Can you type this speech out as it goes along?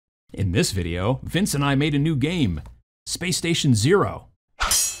In this video, Vince and I made a new game, Space Station Zero.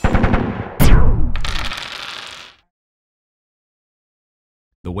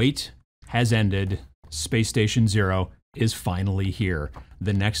 The wait has ended. Space Station Zero is finally here.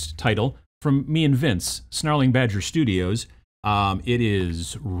 The next title from me and Vince, Snarling Badger Studios. It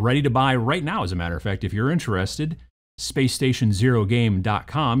is ready to buy right now, as a matter of fact. If you're interested,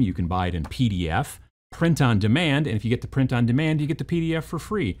 spacestationzerogame.com. You can buy it in PDF, print on demand, and if you get the print on demand, you get the PDF for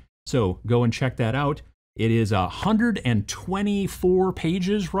free. So go and check that out. It is 124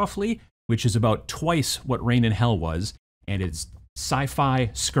 pages, roughly, which is about twice what Rain in Hell was, and it's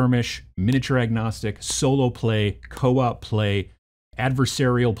sci-fi, skirmish, miniature agnostic, solo play, co-op play,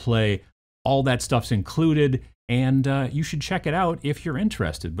 adversarial play, all that stuff's included, and you should check it out if you're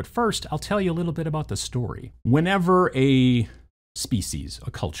interested. But first, I'll tell you a little bit about the story. Whenever a species,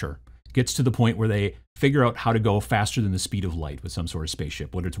 a culture, gets to the point where they figure out how to go faster than the speed of light with some sort of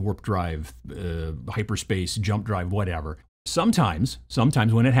spaceship, whether it's warp drive, hyperspace, jump drive, whatever. Sometimes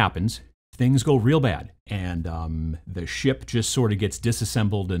when it happens, things go real bad, and the ship just sort of gets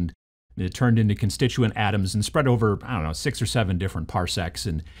disassembled and turned into constituent atoms and spread over, I don't know, 6 or 7 different parsecs,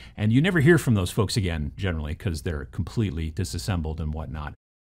 and you never hear from those folks again, generally, because they're completely disassembled and whatnot.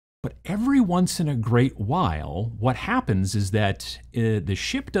 But every once in a great while, what happens is that the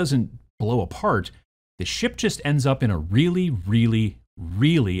ship doesn't blow apart. The ship just ends up in a really, really,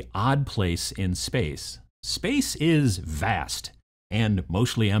 really odd place in space. Space is vast and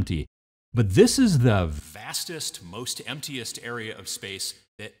mostly empty, but this is the vastest, most emptiest area of space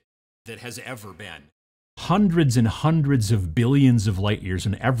that has ever been. Hundreds and hundreds of billions of light years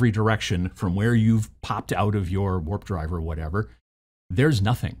in every direction from where you've popped out of your warp drive or whatever. There's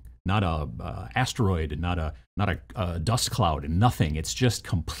nothing. Not a asteroid, not a dust cloud, and nothing. It's just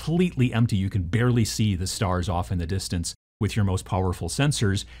completely empty. You can barely see the stars off in the distance with your most powerful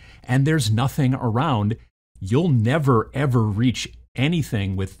sensors, and there's nothing around. You'll never, ever reach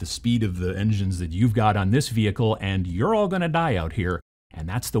anything with the speed of the engines that you've got on this vehicle, and you're all going to die out here, and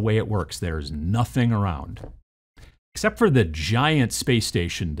that's the way it works. There's nothing around. Except for the giant space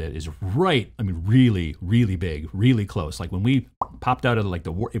station that is right, I mean, really, really big, really close. Like when we popped out of like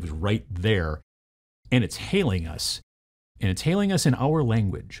it was right there, and it's hailing us, and it's hailing us in our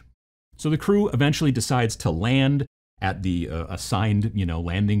language. So the crew eventually decides to land at the assigned,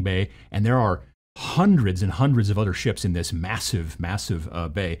 landing bay, and there are hundreds and hundreds of other ships in this massive, massive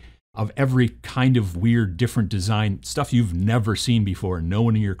bay of every kind of weird, different design, stuff you've never seen before. No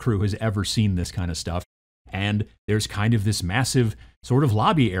one in your crew has ever seen this kind of stuff. And there's kind of this massive sort of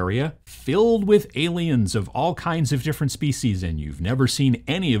lobby area filled with aliens of all kinds of different species, and you've never seen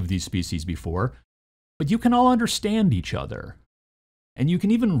any of these species before, but you can all understand each other. And you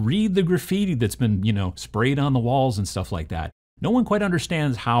can even read the graffiti that's been, sprayed on the walls and stuff like that. No one quite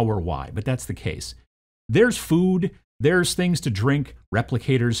understands how or why, but that's the case. There's food, there's things to drink,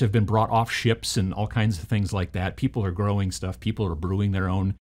 replicators have been brought off ships and all kinds of things like that. People are growing stuff, people are brewing their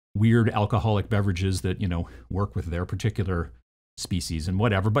own weird alcoholic beverages that, work with their particular species and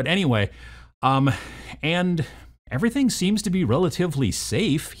whatever. But anyway, and everything seems to be relatively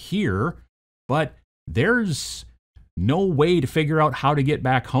safe here, but there's no way to figure out how to get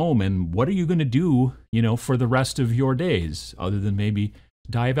back home. And what are you going to do, for the rest of your days, other than maybe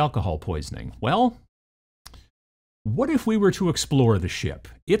die of alcohol poisoning? Well, what if we were to explore the ship?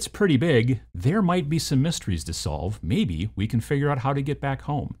 It's pretty big. There might be some mysteries to solve. Maybe we can figure out how to get back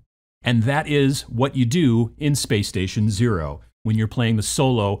home. And that is what you do in Space Station Zero when you're playing the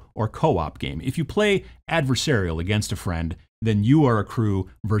solo or co-op game. If you play adversarial against a friend, then you are a crew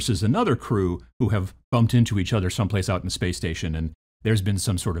versus another crew who have bumped into each other someplace out in the space station, and there's been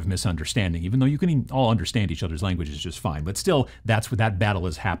some sort of misunderstanding, even though you can all understand each other's languages just fine. But still, that's what that battle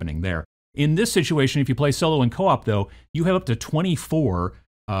is happening there. In this situation, if you play solo and co-op, though, you have up to 24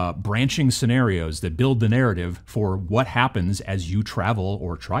 branching scenarios that build the narrative for what happens as you travel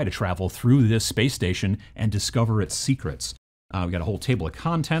or try to travel through this space station and discover its secrets. We've got a whole table of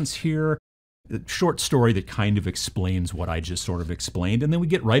contents here, a short story that kind of explains what I just sort of explained, and then we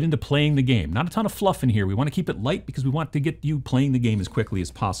get right into playing the game. Not a ton of fluff in here. We want to keep it light because we want to get you playing the game as quickly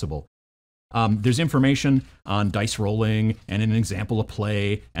as possible. There's information on dice rolling and an example of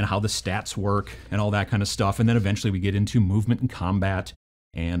play and how the stats work and all that kind of stuff. And then eventually we get into movement and combat.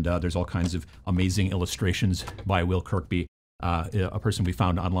 And there's all kinds of amazing illustrations by Will Kirkby, a person we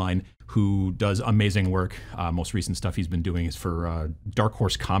found online who does amazing work. Most recent stuff he's been doing is for Dark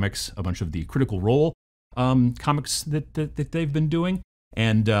Horse Comics, a bunch of the Critical Role comics that they've been doing.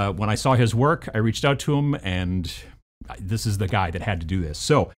 And when I saw his work, I reached out to him, and this is the guy that had to do this.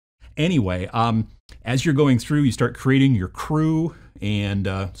 So anyway, as you're going through, you start creating your crew And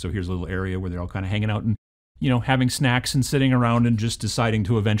so here's a little area where they're all kind of hanging out and, having snacks and sitting around and just deciding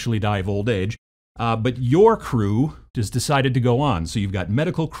to eventually die of old age. But your crew has decided to go on. So you've got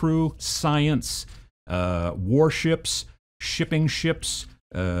medical crew, science, warships, shipping ships,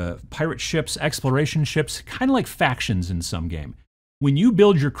 pirate ships, exploration ships, kind of like factions in some game. When you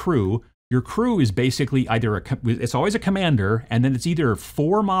build your crew is basically either it's always a commander, and then it's either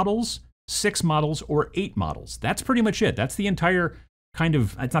 4 models, 6 models, or 8 models. That's pretty much it. That's the entire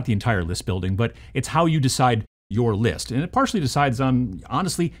it's not the entire list building, but it's how you decide your list. And it partially decides on,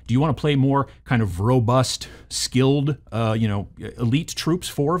 honestly, do you want to play more kind of robust, skilled, elite troops,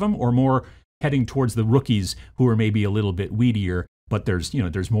 4 of them, or more heading towards the rookies who are maybe a little bit weedier, but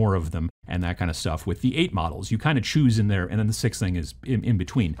there's more of them and that kind of stuff. With the 8 models, you kind of choose in there, and then the 6th thing is in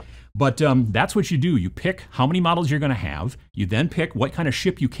between. But that's what you do. You pick how many models you're going to have. You then pick what kind of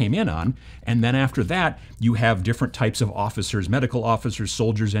ship you came in on. And then after that, you have different types of officers, medical officers,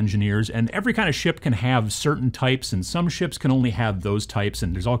 soldiers, engineers, and every kind of ship can have certain types, and some ships can only have those types,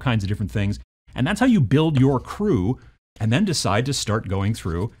 and there's all kinds of different things. And that's how you build your crew, and then decide to start going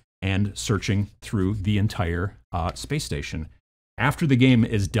through and searching through the entire space station. After the game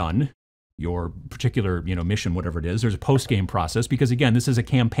is done, your particular mission, whatever it is, there's a post-game process, because again, this is a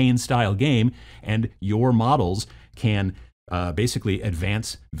campaign-style game, and your models can basically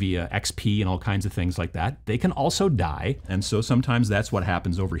advance via XP and all kinds of things like that. They can also die, and so sometimes that's what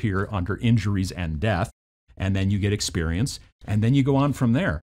happens over here under injuries and death, and then you get experience, and then you go on from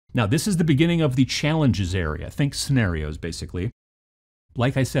there. Now, this is the beginning of the challenges area. Think scenarios, basically.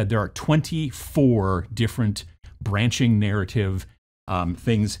 Like I said, there are 24 different branching narrative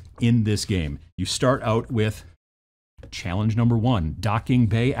things in this game. You start out with challenge number 1, docking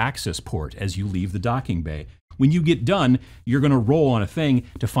bay access port as you leave the docking bay. When you get done, you're going to roll on a thing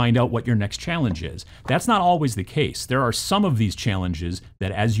to find out what your next challenge is. That's not always the case. There are some of these challenges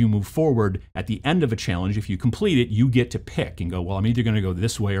that as you move forward, at the end of a challenge, if you complete it, you get to pick and go, well, I'm either going to go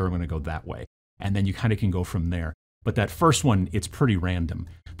this way or I'm going to go that way. And then you kind of can go from there. But that first one, it's pretty random.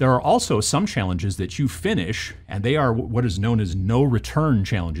 There are also some challenges that you finish, and they are what is known as no return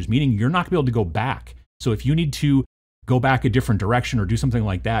challenges, meaning you're not going to be able to go back. So if you need to go back a different direction or do something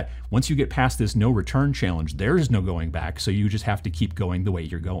like that, once you get past this no return challenge, there is no going back, so you just have to keep going the way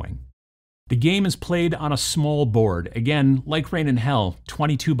you're going. The game is played on a small board. Again, like Rain in Hell,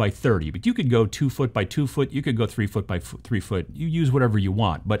 22 by 30, but you could go 2 foot by 2 foot, you could go 3 foot by 3 foot, you use whatever you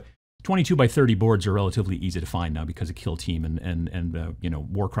want. But 22 by 30 boards are relatively easy to find now because of Kill Team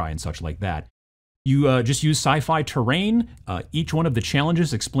and Warcry and such like that. You just use sci-fi terrain. Each one of the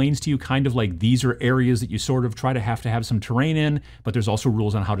challenges explains to you kind of like these are areas that you sort of try to have some terrain in, but there's also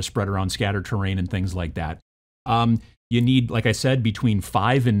rules on how to spread around scattered terrain and things like that. You need, like I said, between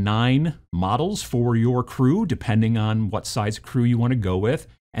 5 and 9 models for your crew, depending on what size crew you want to go with.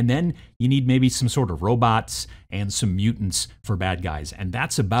 And then you need maybe some sort of robots and some mutants for bad guys. And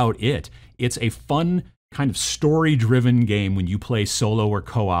that's about it. It's a fun kind of story-driven game when you play solo or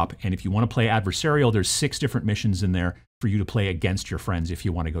co-op. And if you want to play adversarial, there's 6 different missions in there for you to play against your friends if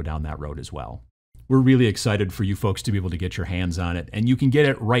you want to go down that road as well. We're really excited for you folks to be able to get your hands on it. And you can get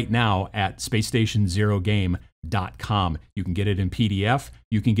it right now at spacestationzerogame.com. You can get it in PDF.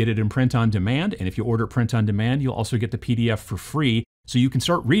 You can get it in print on demand. And if you order print on demand, you'll also get the PDF for free. So you can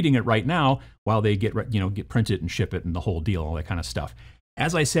start reading it right now while they get printed and ship it and the whole deal, all that kind of stuff.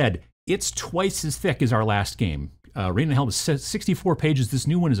 As I said, it's twice as thick as our last game. Rain in Hell was 64 pages. This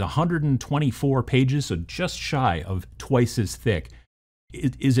new one is 124 pages, so just shy of twice as thick.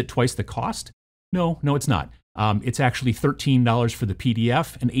 Is it twice the cost? No, it's not. It's actually $13 for the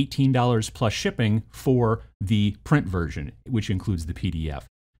PDF and $18 plus shipping for the print version, which includes the PDF.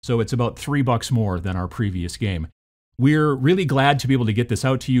 So it's about $3 more than our previous game. We're really glad to be able to get this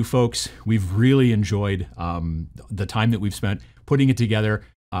out to you folks. We've really enjoyed the time that we've spent putting it together,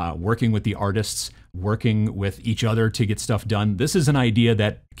 working with the artists, working with each other to get stuff done. This is an idea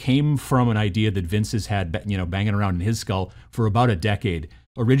that came from an idea that Vince has had, banging around in his skull for about a decade.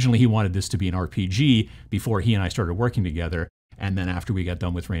 Originally, he wanted this to be an RPG before he and I started working together. And then after we got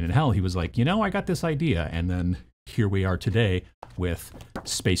done with Rain in Hell, he was like, I got this idea. And then here we are today with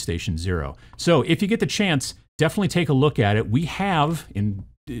Space Station Zero. So if you get the chance, definitely take a look at it. We have, in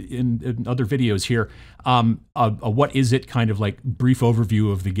other videos here, a what is it kind of like brief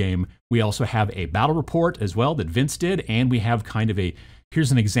overview of the game. We also have a battle report as well that Vince did, and we have kind of a,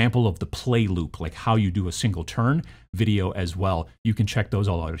 here's an example of the play loop, like how you do a single turn video as well. You can check those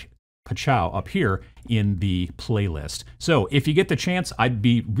all out. Pachow up here in the playlist. So if you get the chance, I'd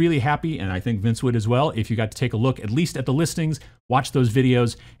be really happy, and I think Vince would as well, if you got to take a look at least at the listings, watch those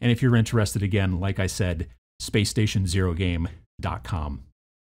videos, and if you're interested, again, like I said, spacestationzerogame.com.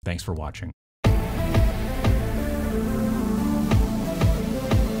 Thanks for watching.